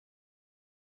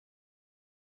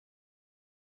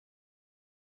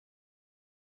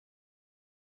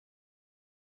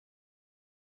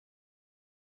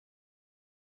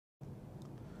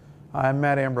I'm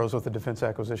Matt Ambrose with the Defense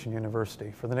Acquisition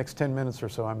University. For the next 10 minutes or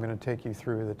so, I'm going to take you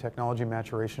through the technology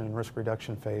maturation and risk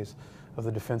reduction phase of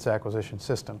the defense acquisition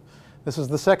system. This is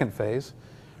the second phase.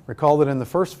 Recall that in the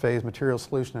first phase, material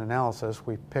solution analysis,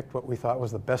 we picked what we thought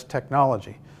was the best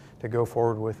technology to go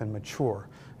forward with and mature.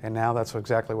 And now that's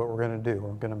exactly what we're going to do.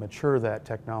 We're going to mature that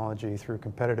technology through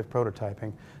competitive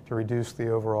prototyping to reduce the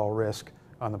overall risk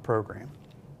on the program.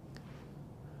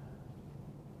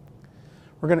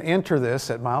 We're going to enter this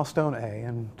at Milestone A,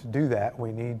 and to do that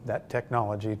we need that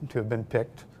technology to have been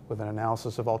picked with an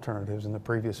analysis of alternatives in the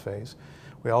previous phase.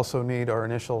 We also need our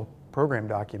initial program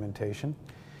documentation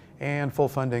and full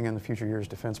funding in the Future Years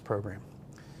Defense Program.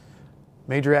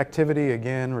 Major activity,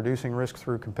 again, reducing risk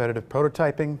through competitive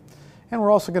prototyping, and we're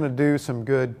also going to do some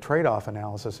good trade-off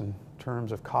analysis in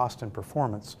terms of cost and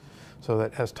performance, so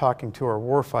that as talking to our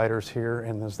warfighters here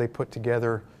and as they put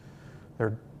together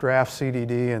their draft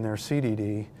CDD and their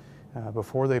CDD,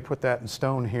 before they put that in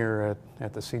stone here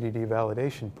at the CDD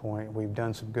validation point, we've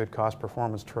done some good cost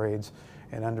performance trades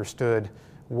and understood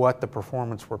what the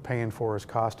performance we're paying for is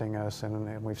costing us,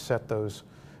 and we've set those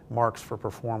marks for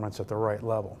performance at the right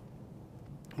level.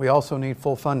 We also need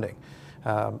full funding,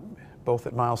 both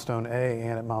at Milestone A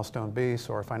and at Milestone B,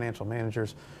 so our financial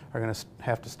managers are going to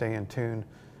have to stay in tune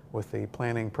with the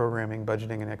planning, programming,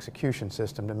 budgeting, and execution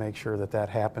system to make sure that that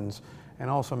happens, and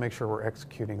also make sure we're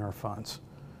executing our funds.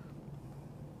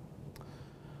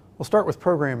 We'll start with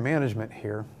program management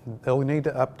here. They'll need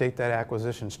to update that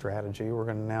acquisition strategy. We're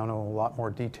going to now know a lot more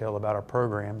detail about our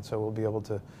program, so we'll be able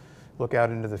to look out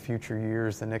into the future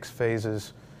years, the next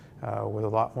phases, with a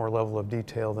lot more level of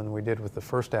detail than we did with the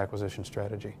first acquisition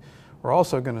strategy. We're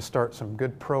also going to start some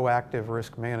good proactive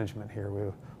risk management here.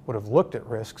 We would have looked at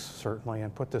risks, certainly,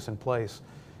 and put this in place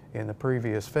in the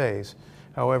previous phase.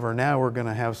 However, now we're going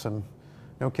to have some,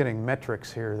 no kidding,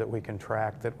 metrics here that we can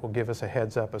track that will give us a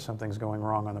heads up if something's going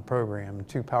wrong on the program. And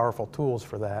two powerful tools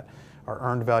for that are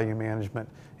earned value management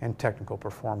and technical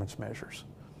performance measures.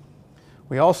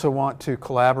 We also want to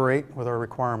collaborate with our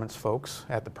requirements folks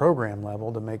at the program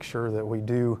level to make sure that we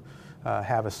do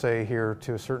have a say here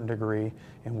to a certain degree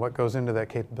in what goes into that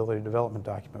capability development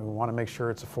document. We want to make sure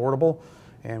it's affordable,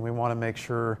 and we want to make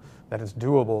sure that it's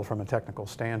doable from a technical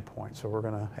standpoint. So we're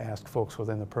going to ask folks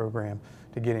within the program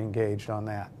to get engaged on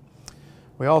that.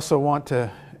 We also want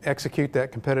to execute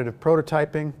that competitive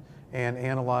prototyping and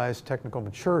analyze technical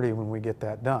maturity when we get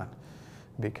that done,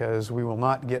 because we will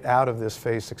not get out of this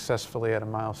phase successfully at a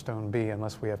Milestone B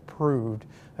unless we have proved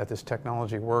that this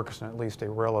technology works in at least a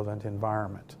relevant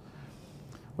environment.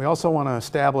 We also want to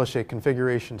establish a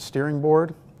configuration steering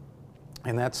board,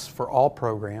 and that's for all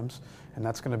programs, and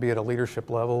that's going to be at a leadership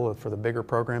level. For the bigger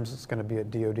programs, it's going to be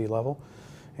at DoD level,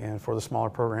 and for the smaller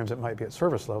programs, it might be at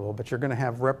service level. But you're going to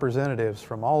have representatives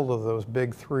from all of those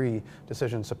big three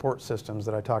decision support systems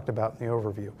that I talked about in the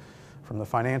overview, from the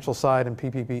financial side and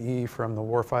PPPE, from the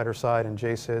warfighter side and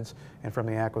JSIDS, and from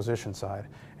the acquisition side.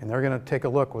 And they're going to take a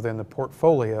look within the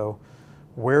portfolio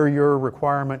where your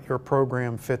requirement, your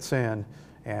program fits in,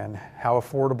 and how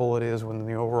affordable it is within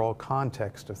the overall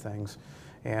context of things.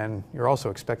 And you're also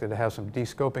expected to have some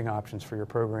de-scoping options for your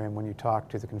program when you talk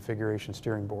to the configuration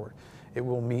steering board. It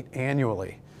will meet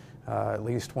annually, at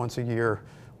least once a year,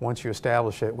 once you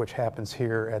establish it, which happens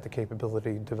here at the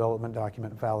capability development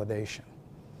document validation.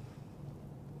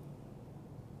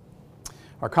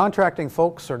 Our contracting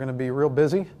folks are going to be real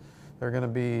busy. They're going to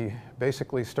be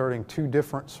basically starting two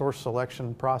different source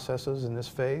selection processes in this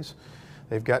phase.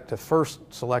 They've got to first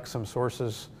select some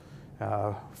sources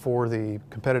for the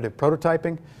competitive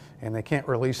prototyping, and they can't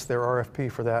release their RFP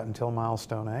for that until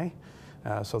Milestone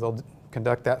A. So they'll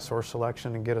conduct that source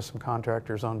selection and get us some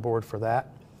contractors on board for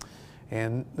that.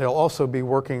 And they'll also be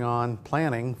working on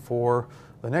planning for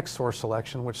the next source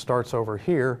selection, which starts over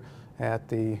here at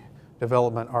the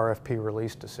development RFP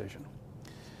release decision.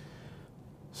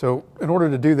 So in order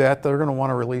to do that, they're going to want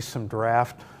to release some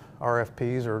draft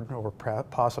RFPs or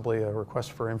possibly a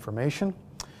request for information,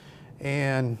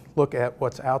 and look at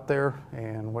what's out there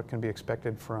and what can be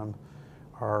expected from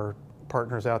our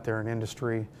partners out there in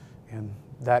industry, and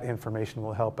that information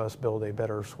will help us build a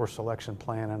better source selection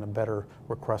plan and a better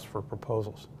request for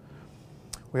proposals.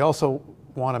 We also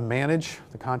want to manage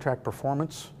the contract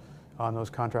performance on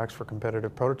those contracts for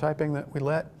competitive prototyping that we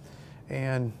let.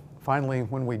 And finally,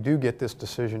 when we do get this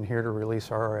decision here to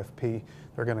release our RFP,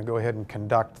 they're going to go ahead and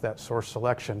conduct that source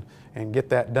selection and get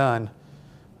that done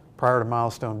prior to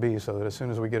Milestone B, so that as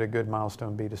soon as we get a good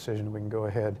Milestone B decision, we can go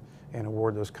ahead and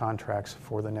award those contracts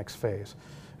for the next phase.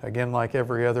 Again, like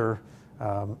every other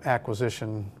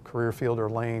acquisition career field or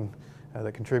lane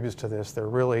that contributes to this, they're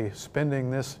really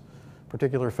spending this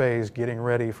particular phase, getting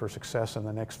ready for success in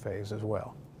the next phase as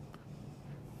well.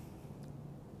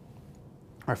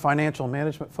 Our financial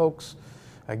management folks,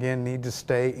 again, need to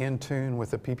stay in tune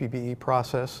with the PPBE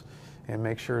process and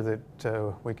make sure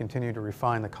that we continue to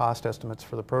refine the cost estimates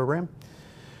for the program.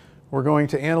 We're going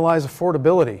to analyze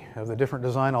affordability of the different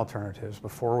design alternatives.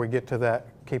 Before we get to that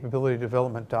capability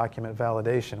development document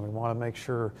validation, we want to make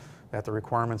sure that the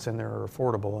requirements in there are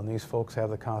affordable, and these folks have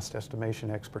the cost estimation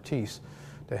expertise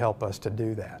to help us to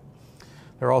do that.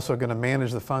 They're also going to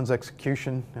manage the funds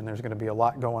execution, and there's going to be a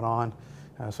lot going on,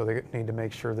 so they need to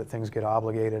make sure that things get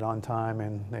obligated on time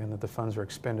and that the funds are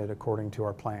expended according to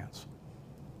our plans.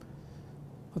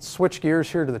 Let's switch gears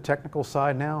here to the technical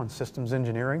side now in systems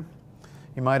engineering.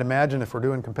 You might imagine if we're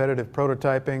doing competitive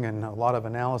prototyping and a lot of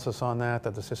analysis on that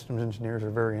the systems engineers are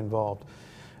very involved.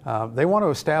 They want to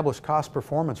establish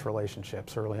cost-performance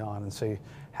relationships early on and see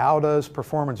how does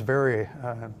performance vary,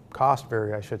 cost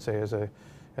vary, I should say,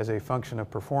 as a function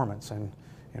of performance, and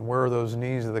where are those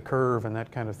knees of the curve and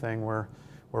that kind of thing where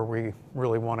we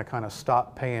really want to kind of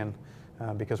stop paying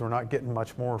because we're not getting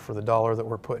much more for the dollar that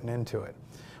we're putting into it.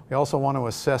 We also want to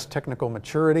assess technical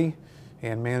maturity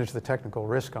and manage the technical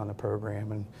risk on the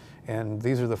program, and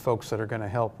these are the folks that are going to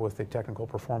help with the technical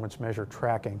performance measure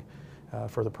tracking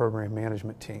for the program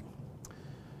management team.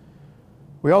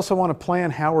 We also want to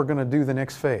plan how we're going to do the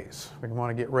next phase. We want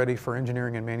to get ready for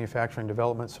engineering and manufacturing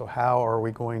development, so how are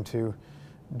we going to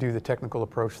do the technical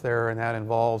approach there, and that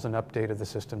involves an update of the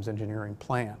systems engineering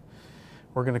plan.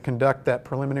 We're going to conduct that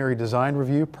preliminary design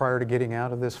review prior to getting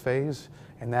out of this phase,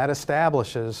 and that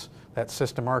establishes that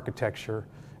system architecture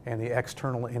and the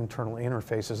external internal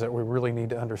interfaces that we really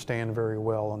need to understand very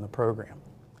well on the program.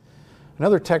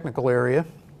 Another technical area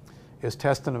is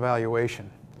test and evaluation.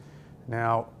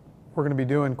 Now, we're going to be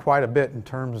doing quite a bit in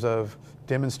terms of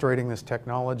demonstrating this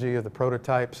technology of the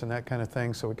prototypes and that kind of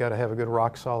thing, so we've got to have a good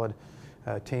rock solid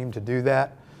team to do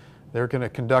that. They're going to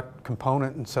conduct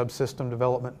component and subsystem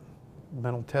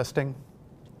developmental testing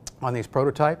on these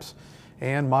prototypes,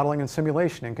 and modeling and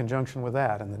simulation in conjunction with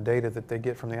that, and the data that they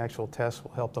get from the actual tests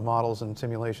will help the models and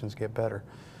simulations get better.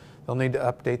 They'll need to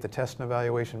update the test and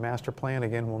evaluation master plan.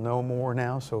 Again, we'll know more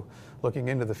now, so looking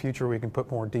into the future we can put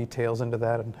more details into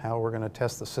that and how we're going to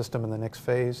test the system in the next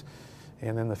phase,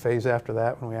 and then the phase after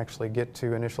that when we actually get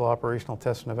to initial operational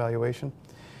test and evaluation.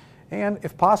 And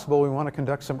if possible, we want to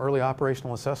conduct some early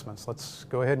operational assessments. Let's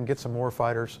go ahead and get some war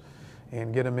fighters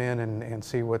and get them in and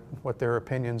see what their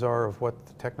opinions are of what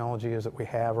the technology is that we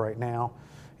have right now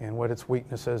and what its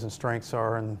weaknesses and strengths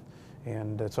are,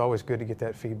 and it's always good to get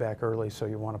that feedback early, so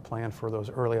you want to plan for those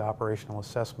early operational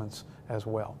assessments as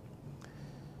well.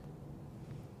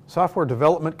 Software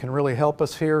development can really help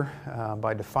us here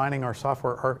by defining our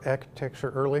software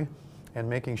architecture early and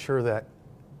making sure that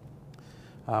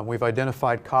we've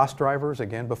identified cost drivers.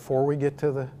 Again, before we get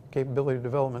to the capability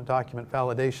development document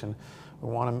validation, we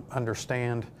want to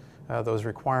understand those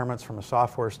requirements from a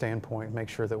software standpoint, make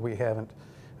sure that we haven't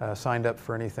signed up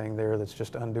for anything there that's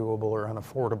just undoable or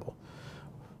unaffordable.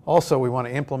 Also, we want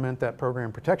to implement that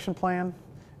program protection plan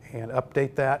and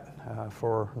update that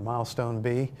for Milestone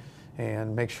B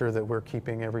and make sure that we're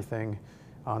keeping everything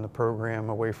on the program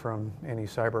away from any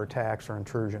cyber attacks or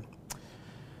intrusion.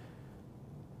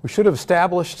 We should have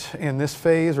established in this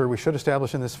phase,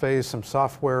 some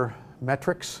software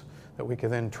metrics that we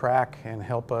can then track and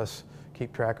help us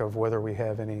keep track of whether we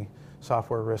have any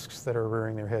software risks that are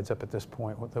rearing their heads up at this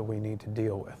point that we need to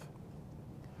deal with.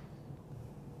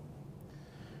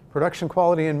 Production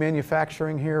quality and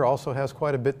manufacturing here also has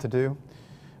quite a bit to do.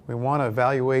 We want to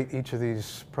evaluate each of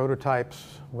these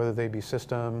prototypes, whether they be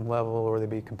system level or they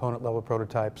be component level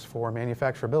prototypes, for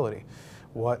manufacturability.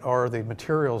 What are the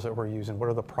materials that we're using? What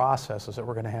are the processes that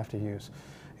we're going to have to use?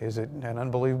 Is it an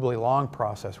unbelievably long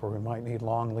process where we might need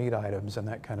long lead items and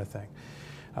that kind of thing?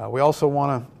 We also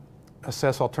want to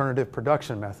assess alternative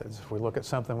production methods. If we look at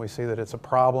something, we see that it's a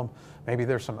problem, maybe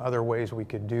there's some other ways we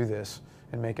could do this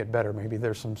and make it better. Maybe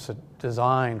there's some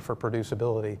design for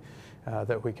producibility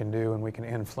that we can do and we can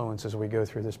influence as we go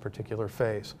through this particular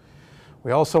phase.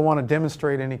 We also want to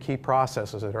demonstrate any key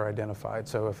processes that are identified.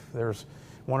 So if there's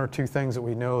one or two things that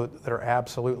we know that are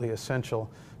absolutely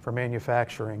essential for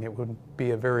manufacturing, it would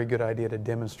be a very good idea to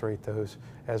demonstrate those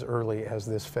as early as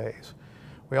this phase.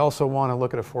 We also want to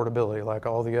look at affordability, like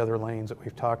all the other lanes that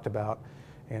we've talked about,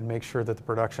 and make sure that the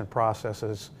production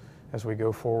processes as we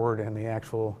go forward and the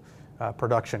actual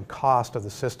production cost of the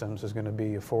systems is going to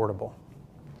be affordable.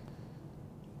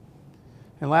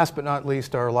 And last but not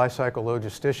least, our lifecycle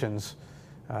logisticians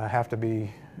have to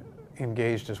be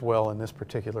engaged as well in this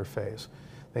particular phase.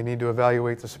 They need to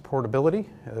evaluate the supportability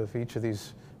of each of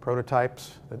these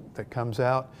prototypes that comes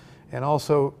out And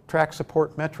also track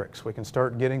support metrics. We can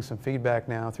start getting some feedback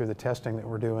now through the testing that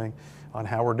we're doing on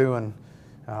how we're doing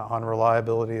on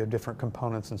reliability of different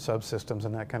components and subsystems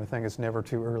and that kind of thing. It's never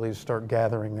too early to start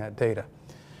gathering that data.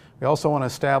 We also want to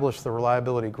establish the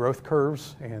reliability growth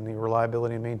curves and the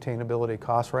reliability and maintainability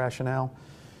cost rationale.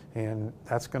 And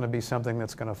that's going to be something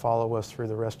that's going to follow us through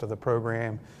the rest of the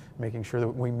program, making sure that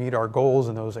we meet our goals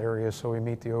in those areas so we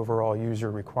meet the overall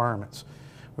user requirements.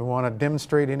 We want to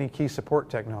demonstrate any key support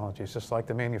technologies, just like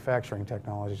the manufacturing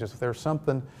technologies. Just if there's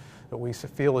something that we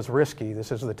feel is risky,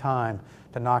 this is the time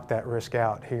to knock that risk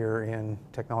out here in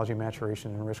technology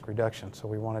maturation and risk reduction. So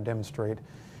we want to demonstrate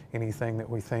anything that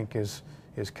we think is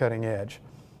cutting edge.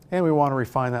 And we want to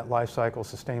refine that life cycle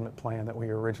sustainment plan that we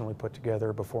originally put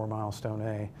together before Milestone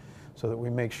A, so that we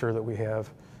make sure that we have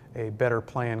a better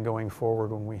plan going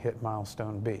forward when we hit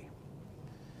Milestone B.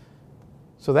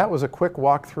 So that was a quick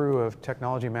walkthrough of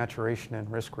technology maturation and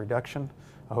risk reduction.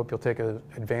 I hope you'll take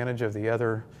advantage of the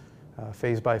other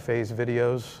phase-by-phase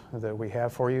videos that we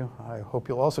have for you. I hope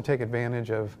you'll also take advantage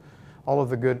of all of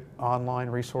the good online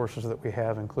resources that we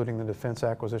have, including the Defense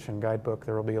Acquisition Guidebook.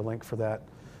 There will be a link for that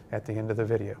at the end of the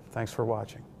video. Thanks for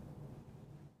watching.